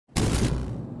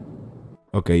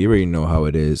Okay, you already know how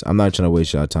it is. I'm not trying to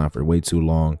waste y'all time for way too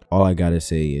long. All I gotta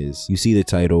say is, you see the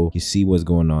title, you see what's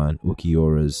going on.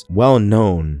 Ulquiorra's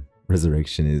well-known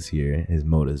resurrection is here. His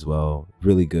mode as well.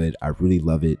 Really good. I really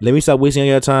love it. Let me stop wasting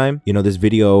your time. You know, this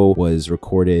video was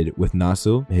recorded with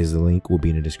Nasu. His link will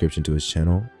be in the description to his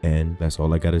channel. And that's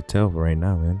all I gotta tell for right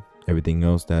now, man. Everything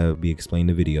else that will be explained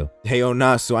in the video. Hey, yo,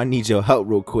 Nasu, I need your help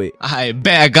real quick. I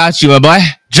bet I got you, my boy.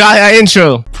 Draw your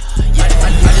intro.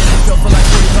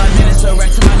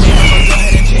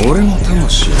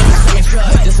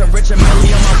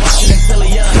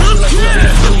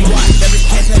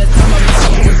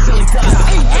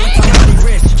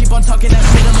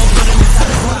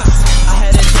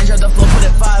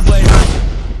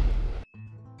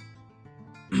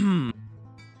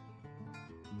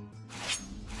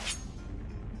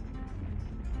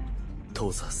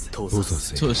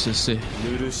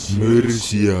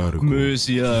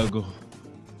 Murcielago.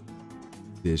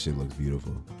 This shit looks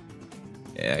beautiful.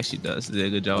 Yeah, it actually does. Did a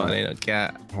good job on it. No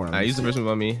cat. Hold on, I used the first move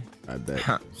on me. I bet.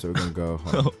 So we're gonna go.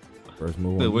 First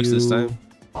move on it works you. this time.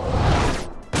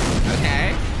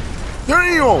 Okay.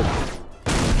 Damn!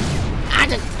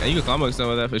 Yeah, you can combo some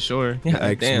of that for sure. Yeah,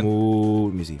 X damn.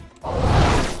 move. Let me see.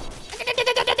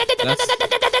 That's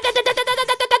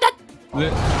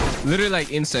literally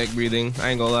like insect breathing. I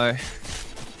ain't gonna lie.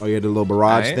 Oh, yeah, the little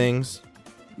barrage things.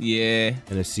 Yeah.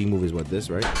 And the C move is what, this,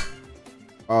 right?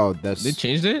 Oh, that's. They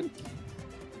changed it?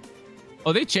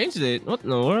 Oh, they changed it. What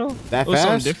in the world? That it was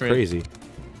something fast? Different. Crazy.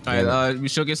 All right, we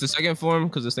showcase the second form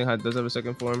because this thing does have a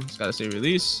second form. It's gotta say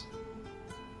release.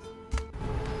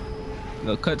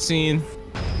 No cutscene.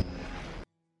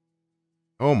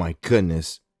 Oh my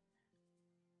goodness.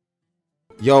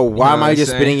 Yo, why am I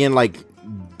just spinning in like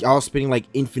y'all spinning like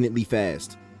infinitely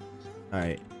fast? All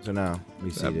right, so now let me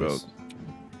see this.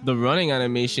 The running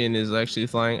animation is actually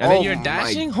flying, and then you're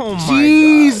dashing. Oh my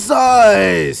Jesus!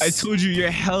 God. I told you you're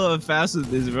hella fast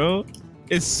with this, bro.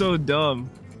 It's so dumb.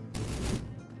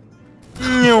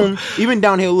 Even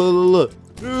downhill, look.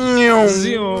 Like,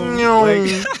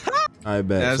 I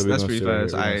bet. That's pretty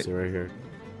fast. Right here.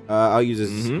 I'll use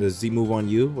this, the Z move on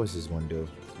you. What's this one do?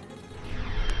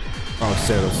 Oh,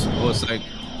 sales. Oh, it's like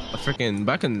a freaking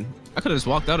back in. I could have just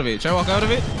walked out of it. Should I walk out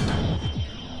of it?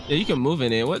 Yeah, you can move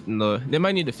in it. What in the? They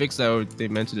might need to fix that, or they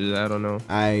meant to do that. I don't know.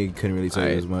 I couldn't really tell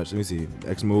you as much. Let me see.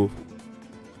 X move.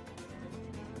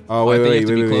 Oh, wait.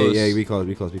 Yeah, be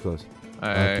close. All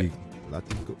right.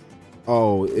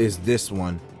 Oh, is this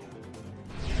one?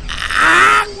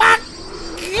 Oh my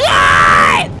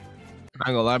God! I'm not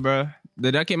gonna lie, bro.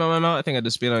 Did that came out of my mouth? I think I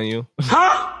just spit on you.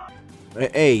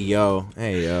 Hey yo.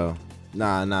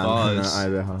 Nah.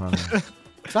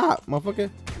 Stop, motherfucker.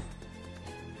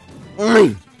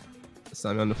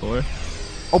 Slime on the floor.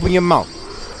 Open your mouth.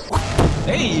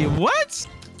 Hey, what?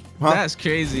 Huh? That's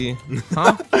crazy.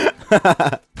 Huh?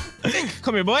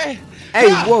 Come here, boy.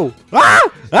 Hey, whoa.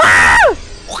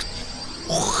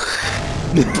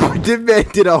 This man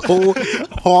did a whole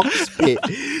hawk spit.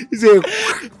 He said,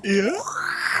 yeah.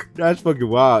 That's fucking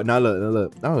wild. Now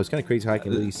look. Oh, it's kind of crazy how I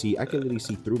can literally see. I can literally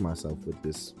see through myself with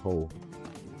this hole.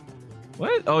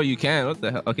 What? Oh, you can. What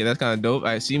the hell? Okay, that's kind of dope.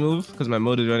 I see move because my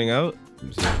mode is running out.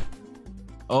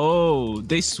 Oh,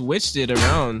 they switched it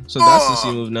around, so that's the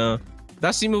C move now.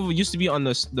 That C move used to be on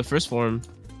the first form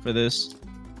for this.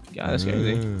 Yeah, that's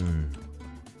crazy.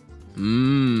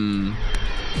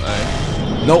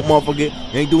 Right. Nope, motherfucker.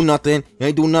 You ain't do nothing. You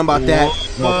ain't do nothing about that,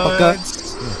 motherfucker.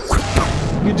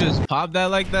 You just pop that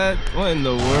like that? What in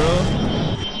the world?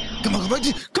 Come on, boy!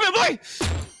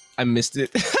 I missed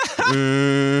it.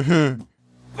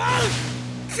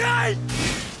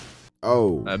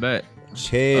 Oh. I bet.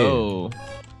 Chill.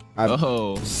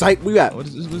 Oh. Psych, we got. What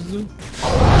is this supposed to do?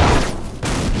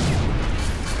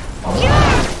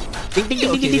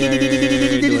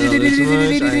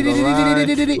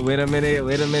 Wait a minute.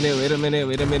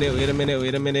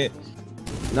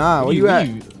 Nah, where you at?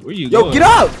 Where you going? Yo, get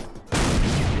up!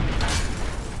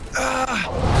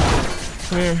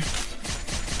 Come here.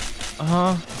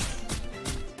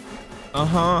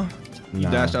 You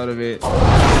dashed out of it.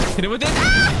 Hit it with it.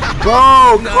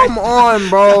 Bro, come on,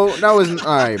 bro. That was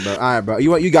alright, bro.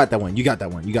 You got that one. You got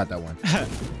that one.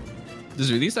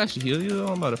 Does release actually heal you though?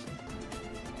 I'm about to.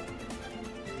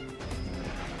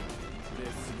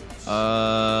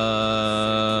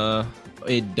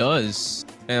 It does.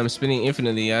 And I'm spinning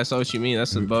infinitely. I saw what you mean.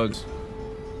 That's the bugs.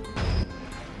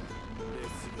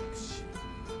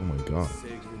 Oh my god.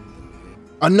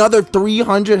 Another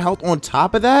 300 health on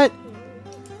top of that?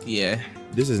 Yeah.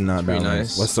 This is not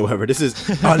balanced whatsoever. This is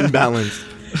unbalanced.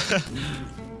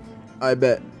 I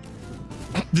bet.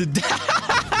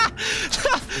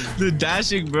 The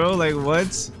dashing, bro. Like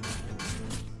what?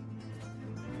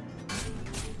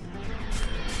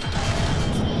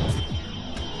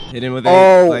 Hit him with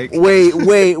Oh, like.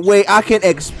 wait. I can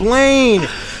explain.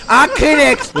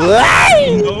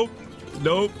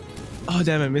 Nope. Oh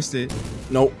damn, I missed it.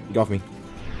 Nope, you got me.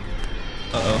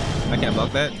 Uh-oh, I can't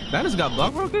block that. That just got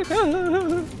blocked real quick.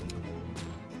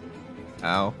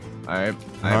 Ow. Alright,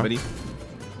 buddy.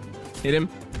 Hit him.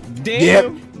 Damn.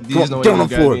 Yep. There's no way Down you on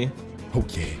got floor. me.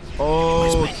 Okay.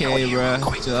 Okay,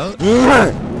 bruh. Chill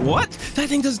out. What? That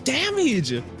thing does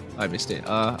damage. I missed it.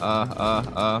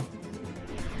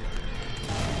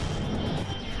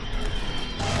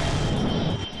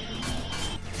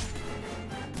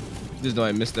 Just know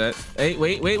I missed that. Hey,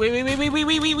 wait.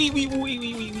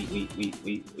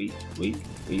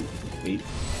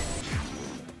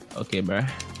 Okay, bruh.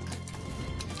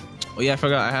 Oh yeah, I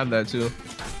forgot I have that too.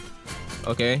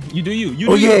 Okay, you do you.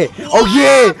 Oh yeah!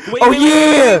 Wait.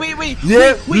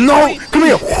 Yeah. No, come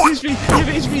here. HP.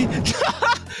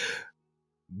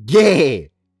 Yeah.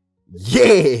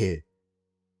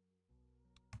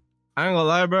 I ain't gonna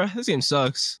lie, bro. This game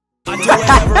sucks. I do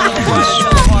whatever I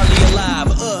want, hardly alive.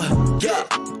 Yeah.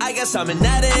 I guess I'm an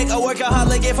addict. I work out hard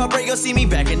like if I break, you'll see me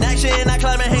back in action. I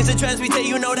climb my hands and transmutate,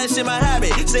 you know that shit my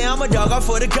habit. Say I'm a dog, I'm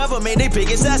for the government, they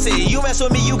biggest asset. You mess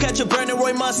with me, you catch a burning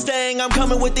Roy Mustang. I'm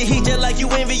coming with the heat just like you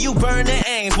envy, you burning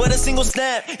Ames. With a single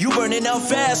snap, you burning out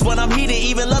fast. When I'm heated,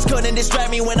 even lust couldn't distract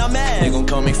me when I'm mad. They gon'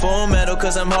 call me full metal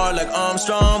cause I'm hard like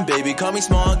Armstrong. Baby, call me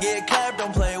small, get clapped,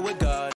 don't play with God.